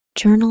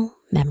Journal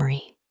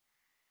memory.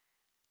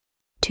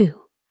 2.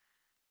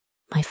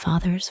 My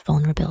father's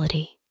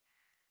vulnerability.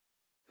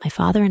 My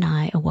father and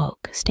I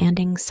awoke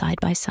standing side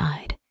by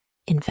side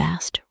in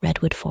vast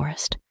redwood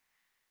forest.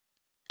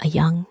 A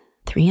young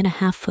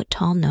 3.5-foot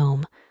tall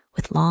gnome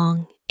with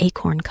long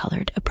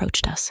acorn-colored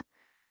approached us.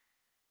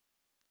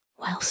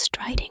 While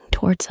striding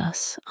towards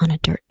us on a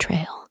dirt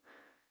trail,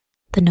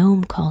 the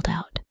gnome called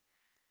out,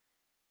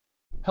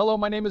 "Hello,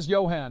 my name is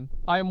Johann.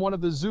 I am one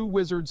of the zoo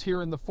wizards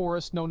here in the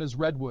forest known as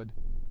Redwood."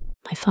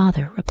 My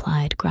father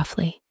replied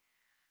gruffly,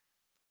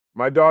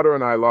 My daughter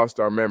and I lost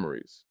our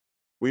memories.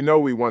 We know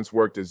we once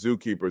worked as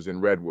zookeepers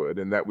in Redwood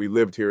and that we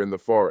lived here in the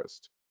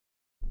forest.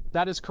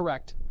 That is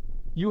correct.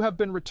 You have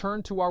been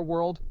returned to our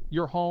world,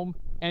 your home,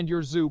 and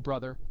your zoo,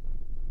 brother.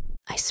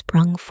 I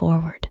sprung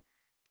forward,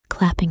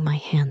 clapping my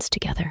hands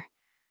together.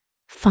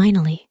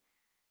 Finally,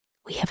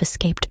 we have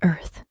escaped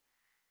Earth.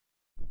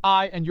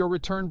 And your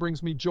return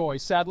brings me joy.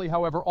 Sadly,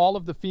 however, all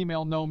of the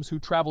female gnomes who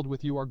traveled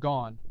with you are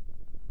gone.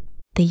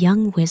 The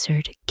young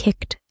wizard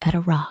kicked at a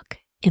rock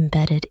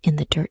embedded in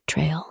the dirt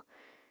trail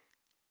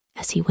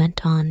as he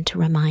went on to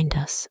remind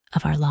us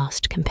of our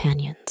lost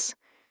companions.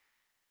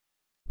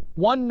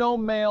 One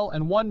gnome male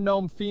and one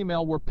gnome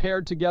female were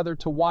paired together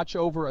to watch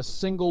over a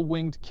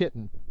single-winged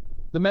kitten.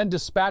 The men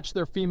dispatched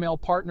their female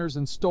partners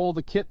and stole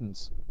the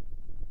kittens.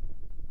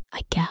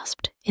 I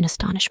gasped in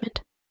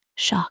astonishment,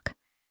 shock,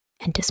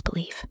 and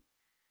disbelief.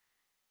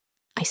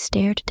 I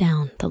stared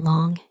down the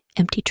long,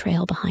 empty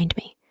trail behind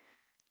me,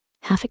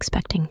 half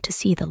expecting to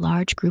see the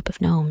large group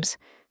of gnomes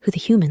who the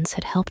humans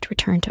had helped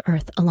return to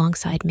Earth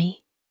alongside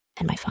me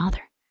and my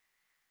father.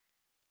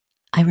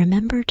 I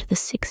remembered the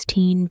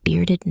 16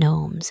 bearded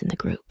gnomes in the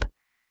group,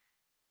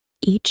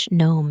 each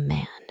gnome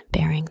man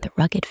bearing the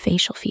rugged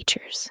facial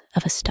features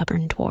of a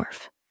stubborn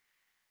dwarf.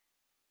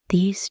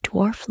 These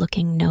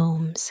dwarf-looking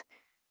gnomes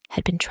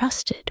had been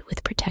trusted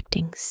with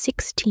protecting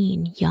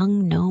 16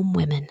 young gnome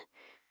women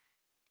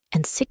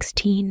and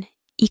 16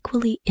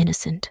 equally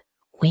innocent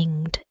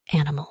winged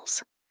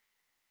animals.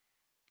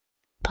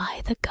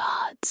 By the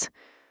gods,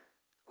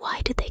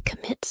 why did they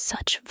commit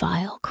such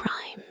vile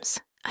crimes?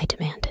 I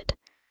demanded.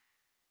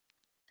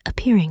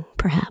 Appearing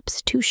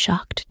perhaps too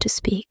shocked to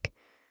speak,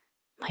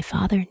 my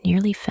father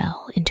nearly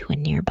fell into a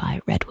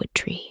nearby redwood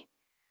tree.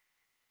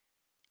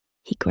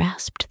 He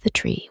grasped the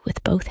tree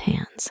with both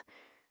hands,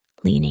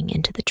 leaning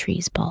into the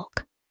tree's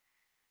bulk.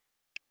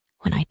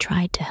 When I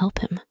tried to help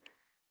him,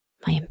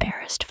 my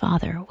embarrassed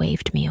father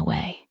waved me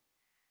away.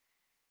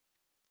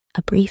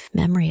 A brief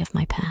memory of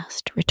my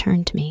past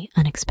returned to me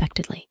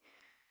unexpectedly.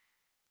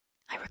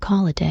 I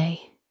recall a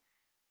day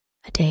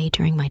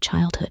during my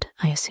childhood,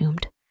 I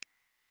assumed.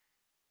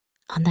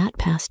 On that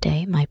past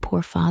day, my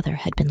poor father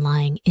had been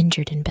lying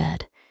injured in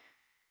bed.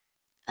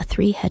 A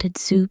 3-headed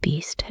zoo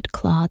beast had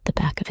clawed the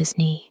back of his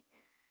knee.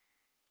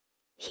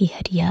 He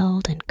had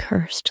yelled and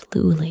cursed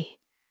lewdly,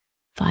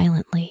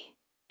 violently,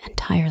 and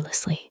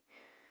tirelessly,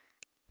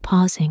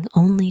 pausing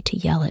only to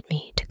yell at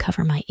me to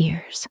cover my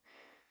ears.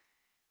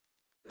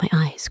 My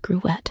eyes grew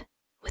wet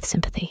with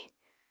sympathy.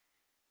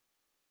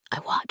 I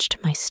watched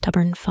my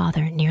stubborn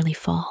father nearly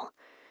fall,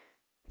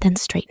 then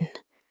straighten,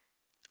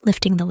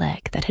 lifting the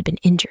leg that had been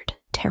injured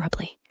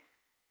terribly.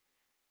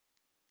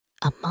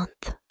 A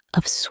month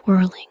of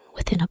swirling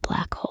within a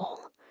black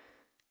hole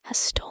has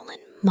stolen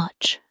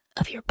much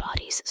of your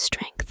body's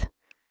strength.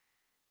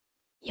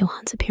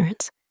 Johann's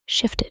appearance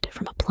shifted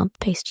from a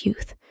plump-faced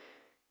youth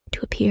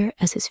to appear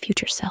as his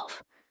future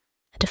self,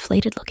 a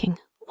deflated-looking,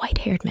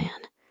 white-haired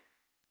man.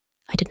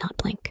 I did not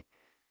blink.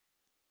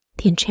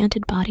 The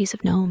enchanted bodies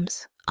of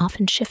gnomes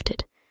often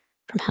shifted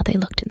from how they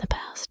looked in the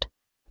past,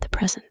 the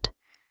present,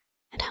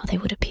 and how they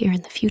would appear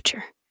in the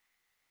future.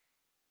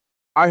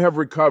 I have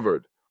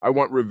recovered. I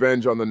want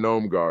revenge on the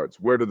gnome guards.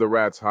 Where do the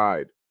rats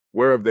hide?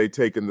 Where have they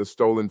taken the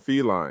stolen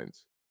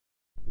felines?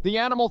 The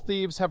animal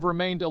thieves have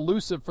remained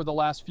elusive for the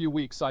last few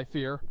weeks, I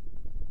fear.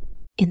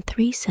 In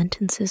 3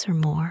 sentences or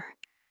more,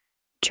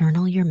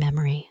 journal your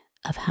memory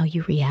of how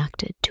you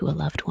reacted to a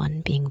loved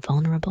one being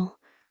vulnerable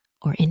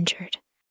or injured.